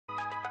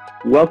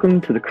Welcome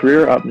to the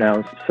Career Up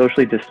Now's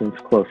Socially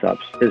Distanced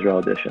Close-Ups, Israel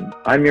Edition.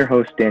 I'm your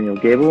host, Daniel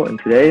Gable, and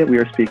today we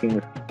are speaking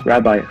with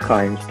Rabbi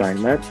Chaim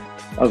Steinmetz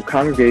of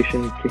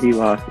Congregation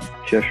Kehilath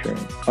Jeshurun,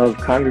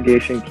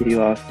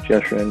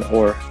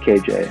 or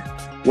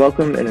KJ.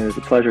 Welcome, and it is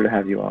a pleasure to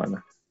have you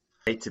on.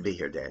 Great to be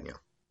here, Daniel.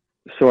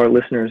 So our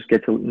listeners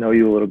get to know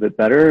you a little bit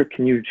better.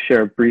 Can you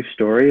share a brief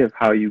story of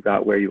how you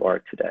got where you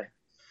are today?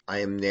 I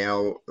am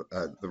now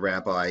the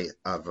rabbi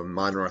of a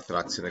modern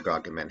Orthodox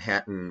synagogue in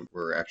Manhattan.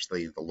 We're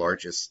actually the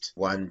largest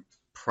one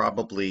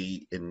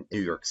probably in New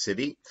York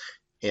City.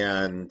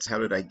 And how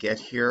did I get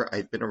here?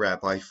 I've been a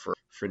rabbi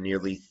for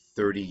nearly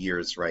 30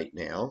 years right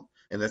now.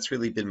 And that's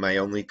really been my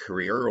only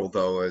career,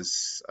 although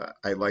as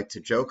I like to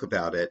joke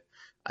about it,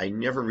 I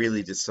never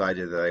really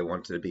decided that I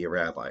wanted to be a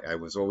rabbi. I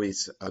was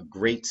always a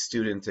great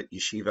student at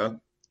yeshiva,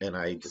 and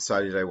I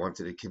decided I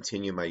wanted to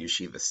continue my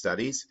yeshiva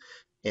studies.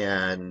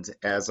 And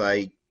as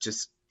I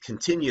just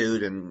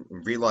continued and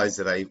realized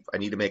that I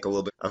need to make a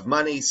little bit of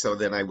money, so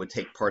then I would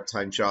take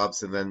part-time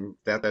jobs, and then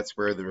that's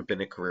where the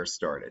rabbinic career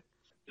started.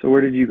 So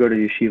where did you go to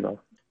yeshiva?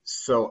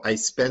 So I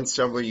spent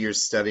several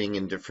years studying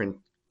in different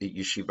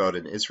yeshivot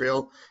in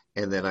Israel,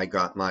 and then I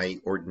got my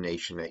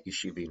ordination at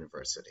Yeshiva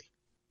University.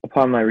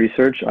 Upon my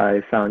research,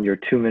 I found your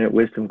 2-minute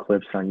wisdom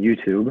clips on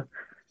YouTube,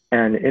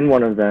 and in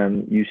one of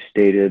them, you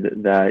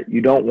stated that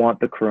you don't want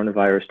the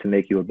coronavirus to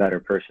make you a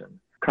better person.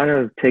 Kind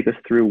of take us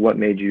through what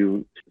made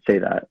you say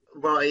that.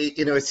 Well,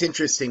 it's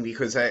interesting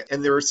because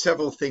and there were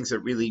several things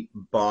that really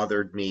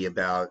bothered me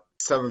about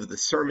some of the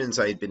sermons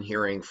I had been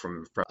hearing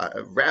from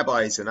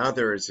rabbis and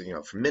others,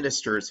 from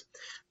ministers,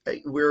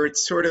 where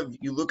it's sort of,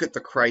 you look at the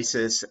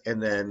crisis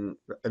and then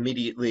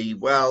immediately,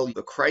 well,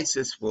 the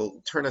crisis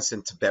will turn us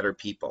into better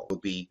people. We'll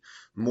be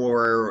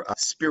more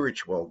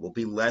spiritual, we'll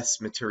be less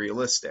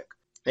materialistic.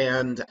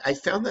 And I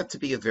found that to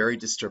be a very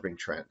disturbing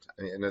trend.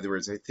 In other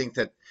words, I think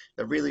that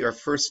really our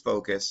first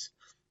focus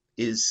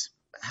is,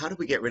 how do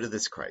we get rid of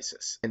this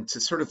crisis? And to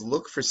sort of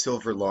look for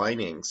silver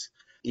linings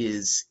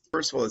is,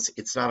 first of all,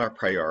 it's not our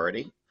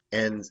priority.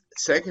 And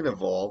second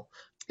of all,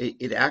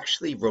 it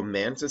actually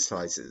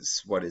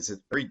romanticizes what is a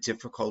very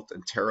difficult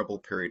and terrible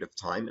period of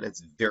time. And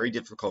it's very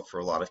difficult for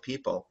a lot of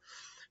people.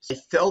 So I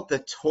felt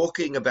that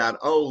talking about,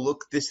 oh,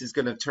 look, this is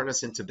going to turn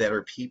us into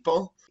better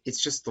people,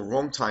 it's just the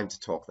wrong time to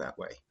talk that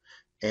way.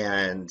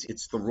 And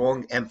it's the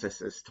wrong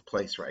emphasis to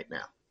place right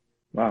now.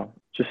 Wow.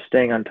 Just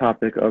staying on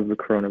topic of the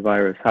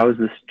coronavirus, how has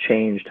this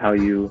changed how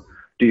you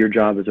do your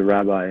job as a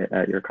rabbi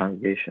at your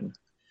congregation?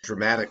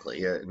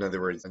 Dramatically. In other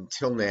words,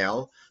 until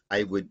now,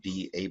 I would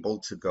be able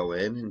to go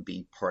in and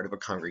be part of a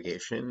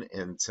congregation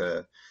and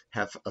to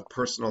have a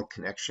personal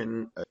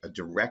connection, a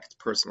direct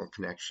personal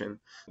connection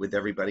with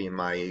everybody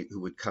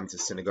who would come to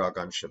synagogue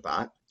on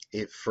Shabbat.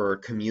 For a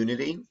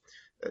community,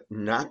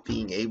 not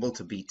being able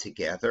to be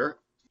together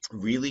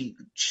really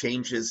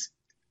changes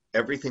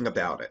everything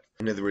about it.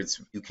 In other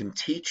words, you can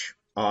teach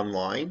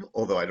online,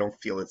 although I don't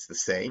feel it's the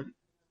same.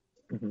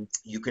 Mm-hmm.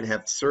 You can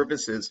have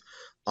services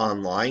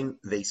online.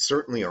 They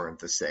certainly aren't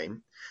the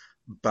same.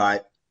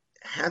 But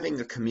having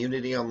a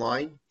community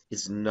online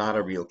is not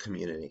a real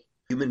community.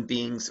 Human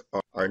beings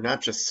are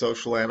not just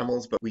social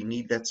animals, but we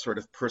need that sort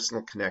of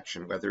personal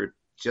connection, whether it's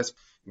just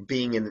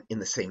being in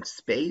the same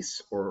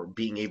space or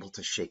being able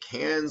to shake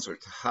hands or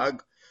to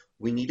hug.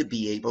 We need to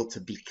be able to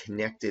be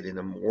connected in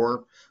a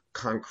more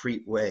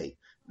concrete way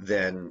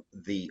than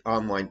the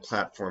online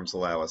platforms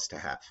allow us to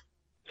have.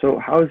 So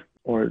how has,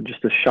 or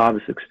just the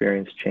Shabbos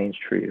experience changed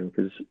for you?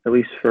 Because at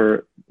least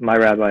for my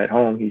rabbi at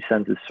home, he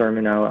sends his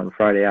sermon out on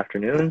Friday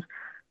afternoons,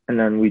 and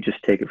then we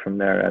just take it from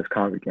there as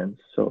congregants.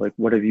 So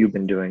what have you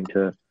been doing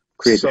to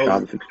create the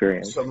Shabbos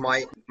experience? So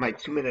my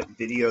 2-minute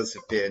videos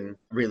have been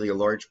really a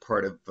large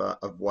part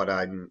of what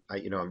I'm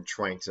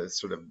trying to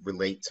sort of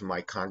relate to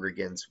my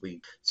congregants.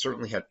 We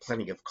certainly had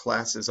plenty of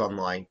classes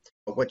online,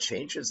 but what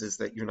changes is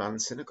that you're not in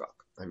synagogue.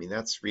 I mean,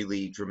 that's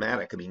really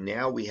dramatic. I mean,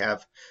 now we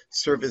have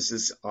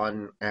services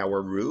on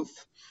our roof,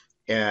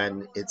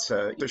 and it's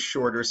a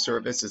shorter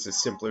service, it's a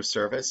simpler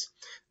service,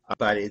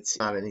 but it's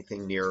not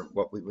anything near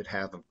what we would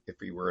have if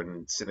we were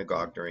in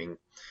synagogue during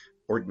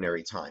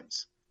ordinary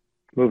times.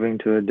 Moving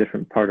to a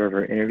different part of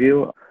our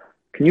interview,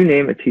 can you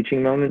name a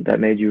teaching moment that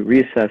made you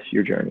reassess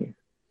your journey?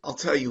 I'll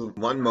tell you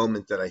one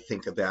moment that I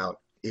think about,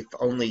 if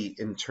only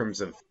in terms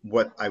of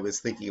what I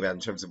was thinking about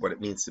in terms of what it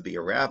means to be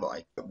a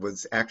rabbi. It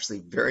was actually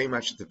very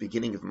much at the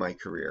beginning of my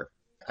career.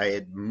 I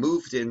had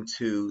moved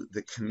into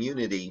the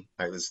community.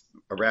 I was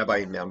a rabbi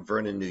in Mount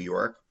Vernon, New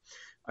York.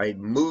 I had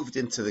moved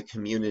into the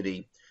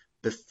community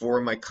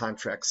before my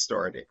contract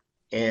started.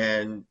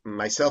 And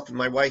myself and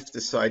my wife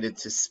decided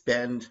to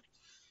spend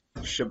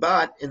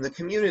Shabbat in the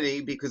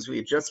community because we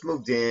had just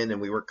moved in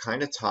and we were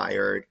kind of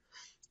tired.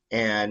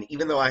 And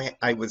even though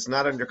I was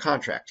not under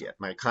contract yet,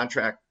 my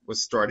contract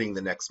was starting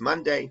the next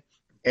Monday.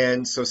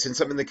 And so since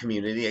I'm in the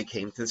community, I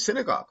came to the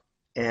synagogue.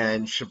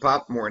 And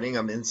Shabbat morning,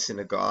 I'm in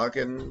synagogue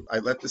and I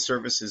let the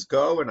services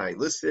go and I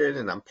listen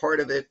and I'm part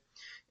of it.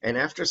 And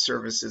after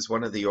services,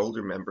 one of the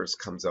older members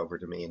comes over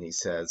to me and he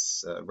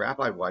says,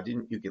 Rabbi, why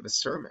didn't you give a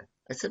sermon?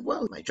 I said,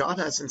 well, my job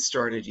hasn't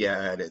started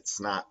yet. It's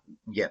not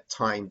yet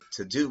time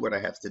to do what I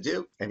have to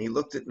do. And he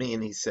looked at me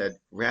and he said,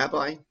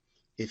 Rabbi,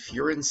 if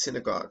you're in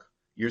synagogue,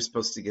 you're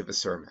supposed to give a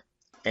sermon.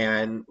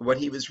 And what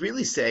he was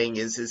really saying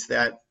is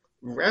that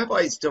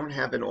rabbis don't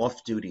have an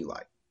off-duty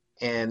life.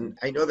 And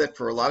I know that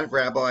for a lot of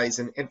rabbis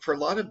and for a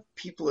lot of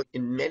people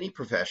in many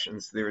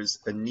professions, there's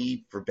a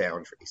need for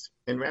boundaries.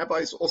 And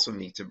rabbis also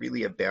need to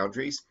really have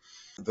boundaries.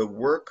 The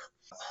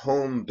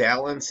work-home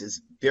balance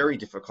is very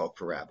difficult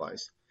for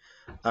rabbis.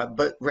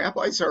 But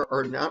rabbis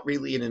are not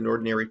really in an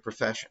ordinary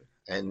profession.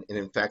 And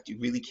in fact, you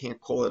really can't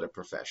call it a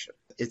profession.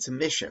 It's a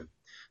mission.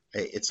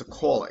 It's a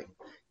calling.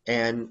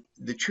 And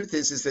the truth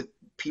is that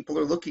people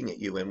are looking at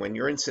you. And when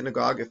you're in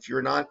synagogue, if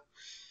you're not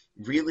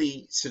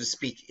really, so to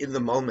speak, in the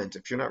moment,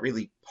 if you're not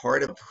really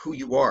part of who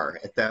you are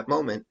at that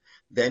moment,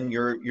 then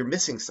you're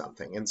missing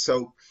something. And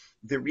so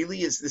there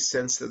really is this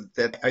sense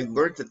that I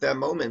learned at that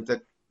moment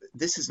that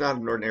this is not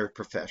an ordinary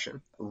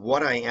profession.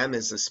 What I am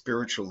is a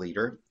spiritual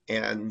leader,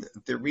 and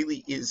there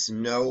really is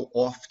no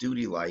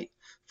off-duty light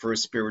for a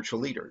spiritual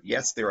leader.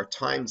 Yes, there are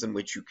times in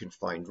which you can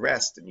find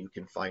rest and you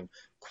can find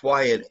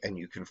quiet and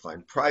you can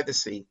find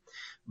privacy,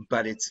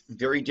 but it's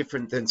very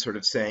different than sort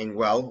of saying,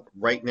 well,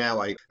 right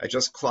now I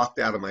just clocked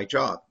out of my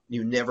job.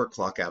 You never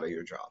clock out of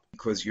your job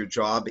because your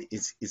job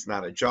is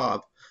not a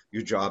job.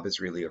 Your job is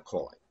really a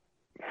calling.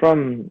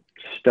 From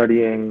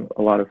studying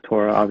a lot of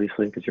Torah,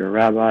 obviously, because you're a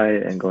rabbi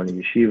and going to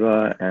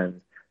yeshiva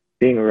and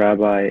being a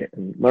rabbi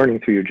and learning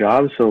through your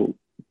job. So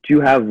do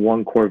you have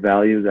one core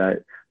value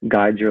that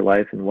guides your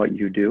life and what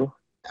you do?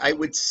 I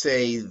would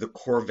say the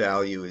core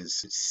value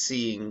is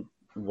seeing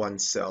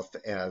oneself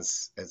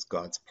as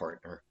God's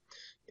partner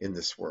in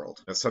this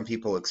world. Now, some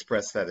people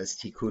express that as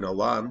tikkun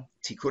olam.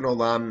 Tikkun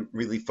olam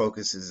really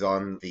focuses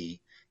on the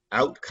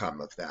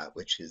outcome of that,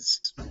 which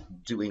is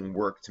doing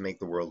work to make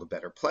the world a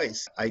better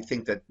place. I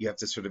think that you have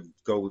to sort of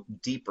go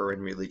deeper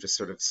and really just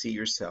sort of see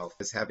yourself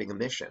as having a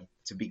mission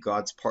to be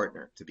God's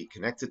partner, to be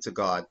connected to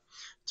God,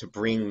 to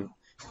bring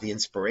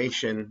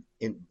inspiration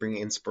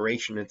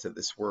into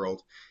this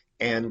world,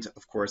 and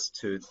of course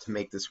to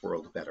make this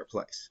world a better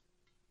place.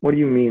 What do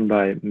you mean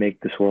by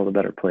make this world a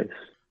better place?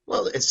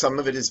 Well, some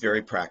of it is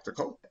very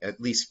practical. At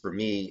least for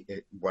me,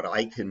 what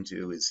I can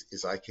do is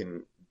I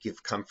can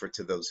give comfort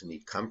to those who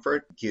need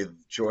comfort, give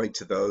joy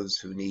to those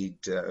who need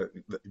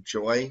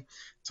joy,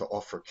 to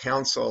offer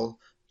counsel,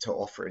 to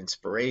offer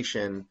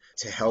inspiration,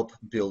 to help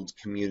build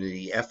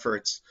community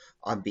efforts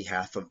on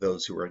behalf of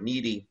those who are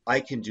needy.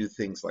 I can do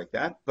things like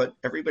that, but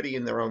everybody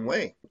in their own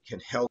way can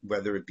help,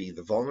 whether it be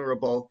the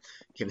vulnerable,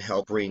 can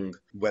help bring,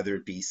 whether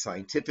it be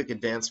scientific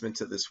advancement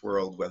to this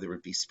world, whether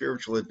it be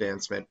spiritual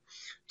advancement,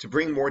 to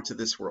bring more to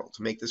this world,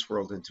 to make this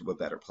world into a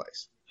better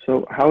place.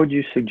 So how would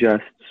you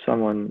suggest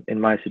someone in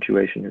my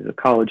situation who's a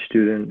college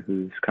student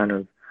who's kind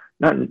of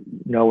not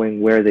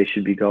knowing where they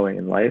should be going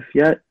in life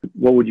yet,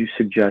 what would you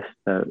suggest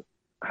that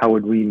how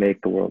would we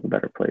make the world a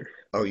better place?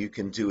 Oh, you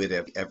can do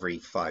it every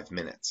 5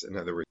 minutes. In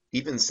other words,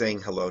 even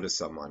saying hello to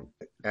someone,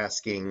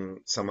 asking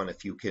someone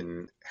if you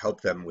can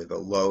help them with a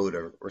load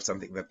or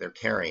something that they're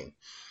carrying.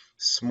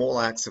 Small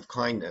acts of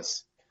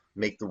kindness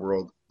make the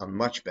world a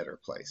much better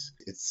place.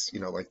 It's,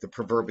 like the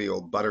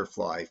proverbial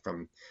butterfly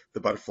from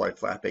the butterfly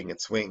flapping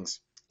its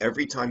wings.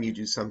 Every time you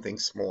do something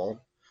small,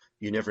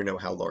 you never know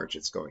how large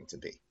it's going to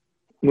be.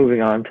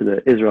 Moving on to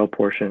the Israel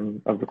portion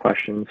of the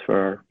questions for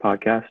our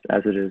podcast,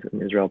 as it is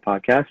an Israel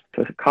podcast.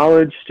 So if a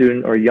college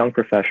student or a young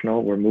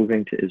professional were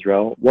moving to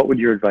Israel, what would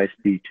your advice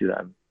be to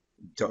them?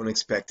 Don't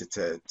expect it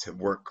to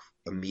work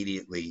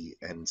immediately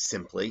and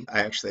simply.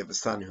 I actually have a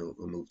son who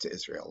moved to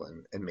Israel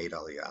and made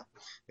Aliyah.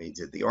 He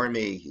did the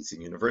army. He's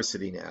in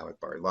university now at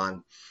Bar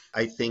Ilan.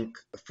 I think,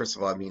 first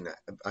of all,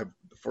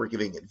 before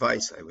giving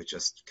advice, I would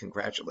just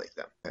congratulate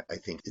them. I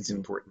think it's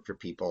important for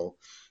people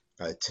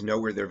to know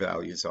where their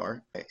values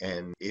are.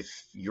 And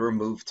if you're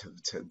moved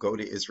to go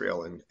to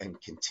Israel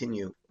and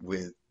continue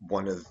with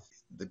one of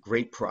the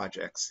great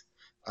projects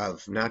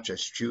of not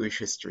just Jewish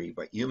history,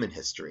 but human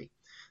history,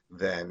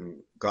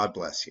 then God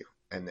bless you.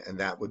 And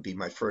that would be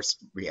my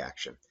first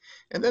reaction.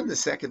 And then the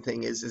second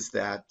thing is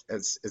that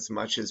as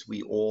much as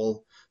we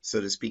all,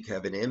 so to speak,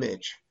 have an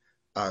image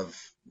of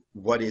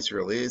what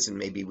Israel is, and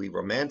maybe we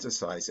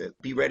romanticize it,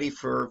 be ready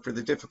for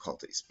the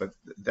difficulties. But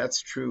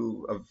that's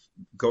true of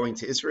going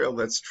to Israel.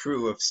 That's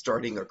true of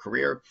starting a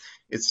career.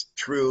 It's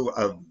true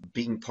of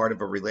being part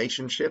of a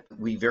relationship.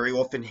 We very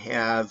often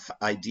have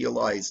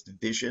idealized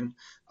vision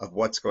of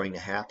what's going to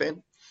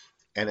happen.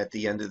 And at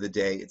the end of the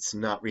day, it's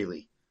not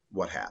really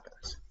what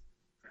happens.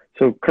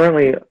 So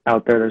currently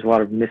out there's a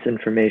lot of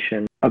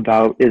misinformation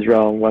about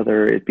Israel,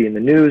 whether it be in the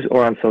news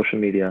or on social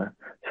media.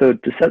 So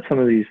to set some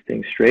of these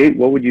things straight,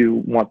 what would you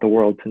want the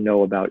world to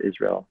know about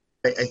Israel?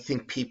 I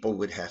think people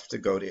would have to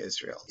go to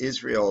Israel.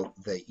 Israel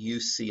that you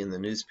see in the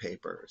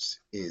newspapers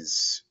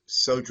is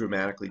so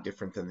dramatically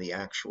different than the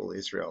actual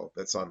Israel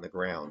that's on the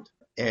ground.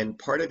 And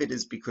part of it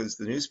is because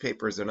the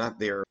newspapers are not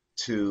there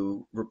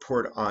to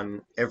report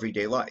on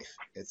everyday life.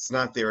 It's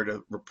not there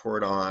to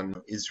report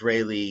on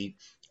Israeli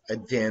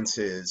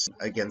advances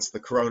against the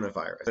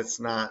coronavirus. That's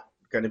not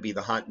going to be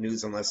the hot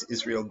news unless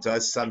Israel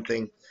does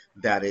something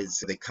that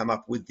is, they come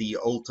up with the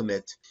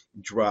ultimate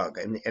drug.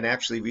 And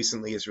actually,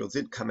 recently, Israel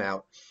did come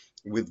out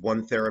with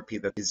one therapy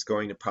that is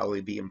going to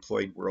probably be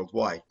employed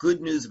worldwide.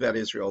 Good news about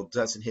Israel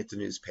doesn't hit the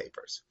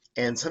newspapers.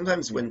 And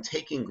sometimes when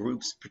taking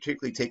groups,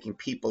 particularly taking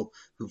people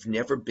who've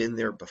never been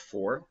there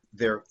before,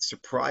 they're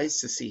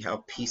surprised to see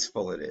how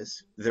peaceful it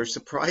is. They're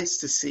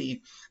surprised to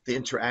see the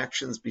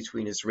interactions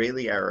between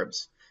Israeli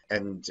Arabs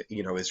and,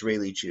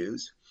 Israeli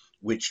Jews,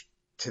 which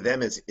to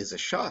them is a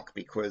shock,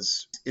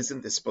 because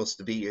isn't this supposed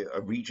to be a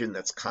region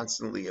that's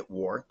constantly at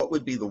war? What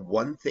would be the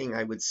one thing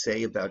I would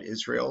say about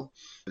Israel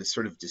to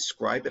sort of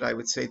describe it? I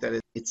would say that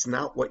it's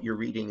not what you're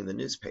reading in the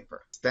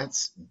newspaper.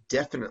 That's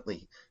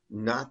definitely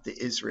not the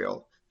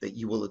Israel that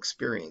you will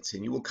experience.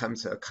 And you will come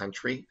to a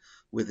country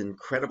with an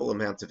incredible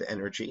amount of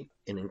energy,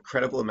 an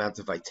incredible amount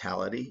of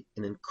vitality,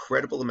 an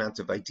incredible amount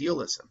of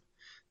idealism.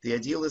 The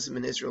idealism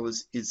in Israel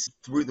is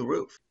through the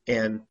roof.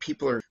 And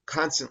people are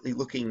constantly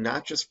looking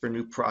not just for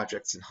new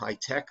projects in high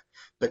tech,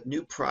 but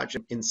new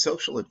projects in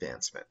social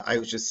advancement. I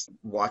was just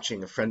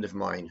watching a friend of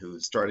mine who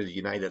started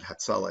United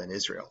Hatzalah in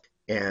Israel.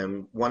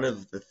 And one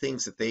of the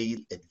things that they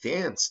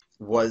advanced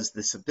was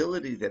this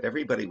ability that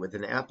everybody with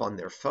an app on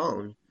their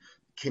phone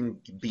can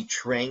be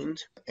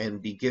trained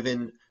and be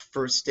given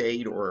first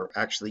aid or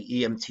actually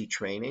EMT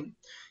training.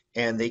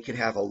 And they could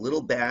have a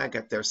little bag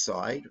at their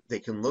side. They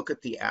can look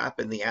at the app,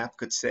 and the app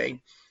could say,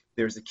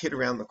 there's a kid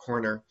around the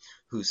corner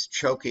who's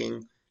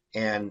choking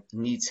and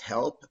needs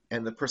help,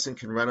 and the person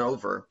can run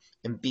over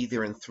and be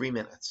there in 3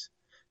 minutes.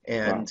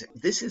 And wow.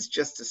 This is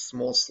just a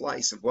small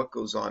slice of what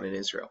goes on in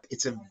Israel.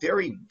 It's a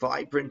very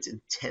vibrant,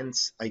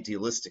 intense,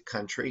 idealistic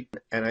country.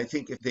 And I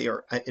think if they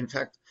are, in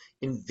fact,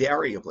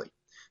 invariably,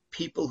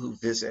 people who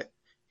visit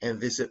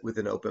and visit with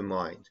an open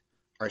mind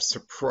are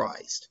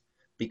surprised,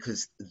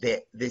 because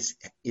this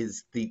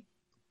is the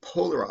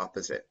polar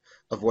opposite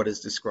of what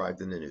is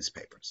described in the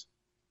newspapers.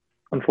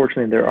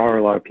 Unfortunately, there are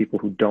a lot of people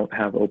who don't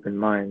have open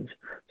minds.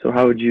 So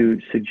how would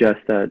you suggest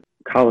that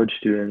college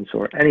students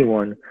or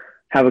anyone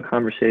have a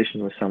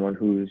conversation with someone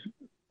who's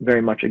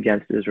very much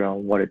against Israel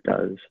and what it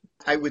does?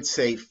 I would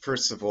say,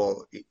 first of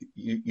all,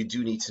 you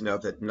do need to know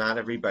that not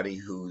everybody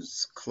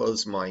who's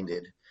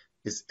closed-minded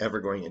is ever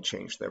going to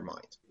change their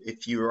mind.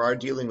 If you are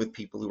dealing with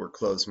people who are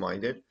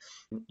closed-minded,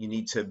 you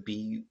need to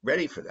be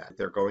ready for that.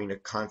 They're going to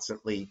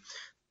constantly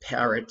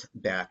parrot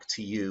back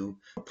to you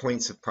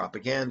points of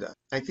propaganda.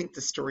 I think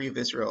the story of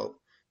Israel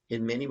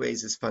in many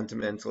ways is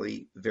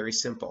fundamentally very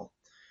simple.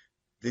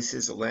 This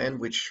is a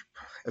land which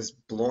has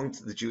belonged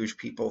to the Jewish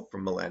people for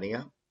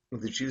millennia.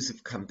 The Jews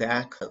have come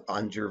back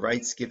under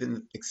rights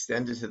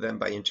extended to them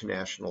by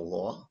international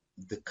law.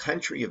 The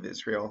country of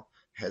Israel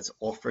has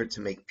offered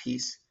to make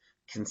peace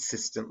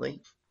consistently.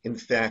 In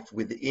fact,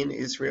 within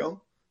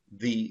Israel,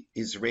 the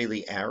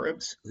Israeli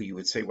Arabs, who you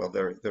would say, well,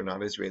 they're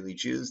not Israeli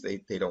Jews, they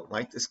don't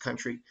like this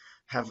country,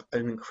 have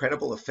an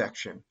incredible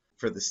affection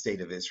for the state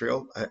of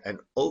Israel. And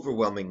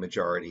overwhelming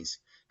majorities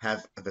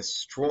have a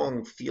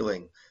strong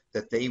feeling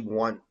that they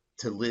want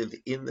to live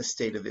in the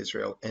state of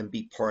Israel and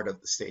be part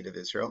of the state of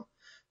Israel.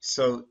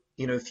 So,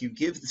 if you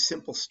give the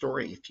simple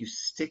story, if you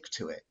stick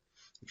to it,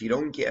 if you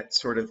don't get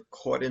sort of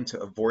caught into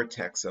a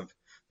vortex of,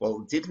 well,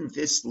 didn't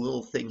this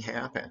little thing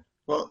happen?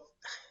 Well,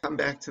 come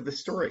back to the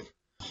story.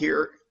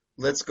 Here,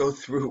 let's go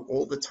through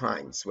all the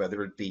times,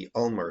 whether it be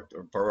Olmert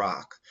or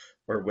Barak,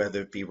 or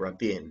whether it be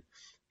Rabin.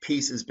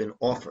 Peace has been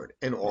offered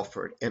and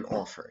offered and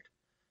offered.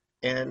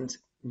 And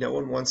no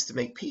one wants to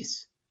make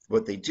peace.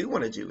 What they do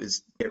want to do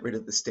is get rid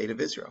of the state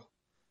of Israel.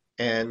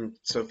 And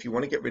so if you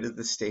want to get rid of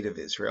the state of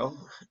Israel,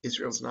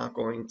 Israel's not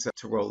going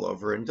to roll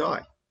over and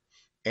die.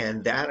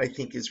 And that, I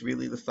think, is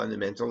really the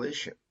fundamental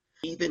issue.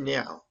 Even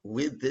now,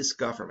 with this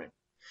government,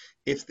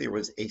 if there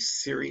was a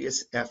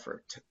serious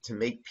effort to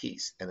make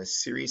peace and a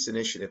serious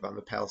initiative on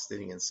the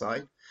Palestinian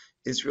side,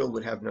 Israel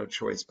would have no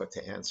choice but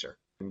to answer,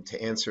 and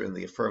to answer in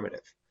the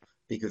affirmative,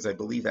 because I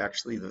believe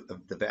actually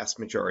the vast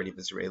majority of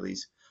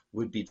Israelis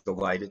would be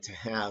delighted to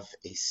have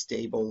a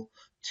stable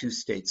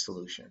two-state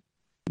solution.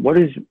 What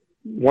is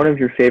one of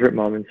your favorite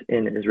moments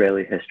in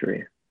Israeli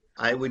history?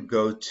 I would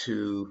go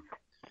to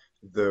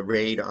the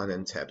raid on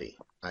Entebbe.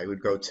 I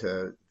would go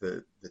to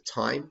the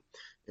time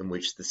in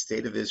which the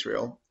state of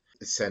Israel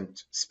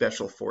sent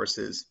special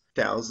forces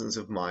thousands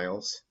of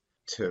miles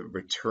to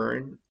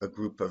return a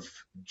group of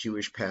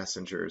Jewish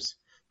passengers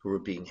who were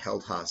being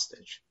held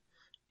hostage.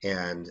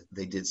 And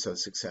they did so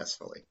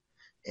successfully.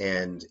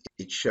 And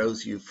it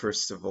shows you,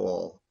 first of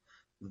all,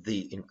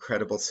 the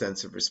incredible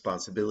sense of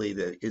responsibility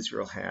that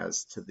Israel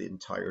has to the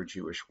entire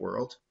Jewish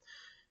world.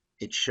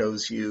 It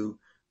shows you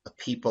a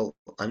people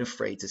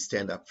unafraid to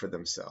stand up for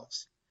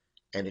themselves.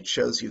 And it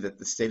shows you that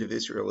the state of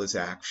Israel is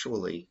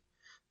actually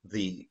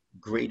the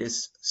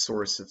greatest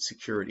source of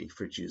security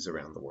for Jews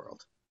around the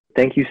world.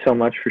 Thank you so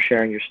much for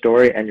sharing your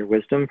story and your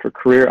wisdom for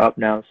Career Up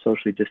Now's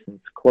Socially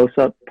Distanced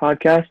Close-Up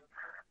podcast.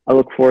 I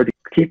look forward to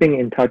keeping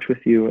in touch with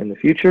you in the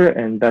future,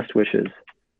 and best wishes.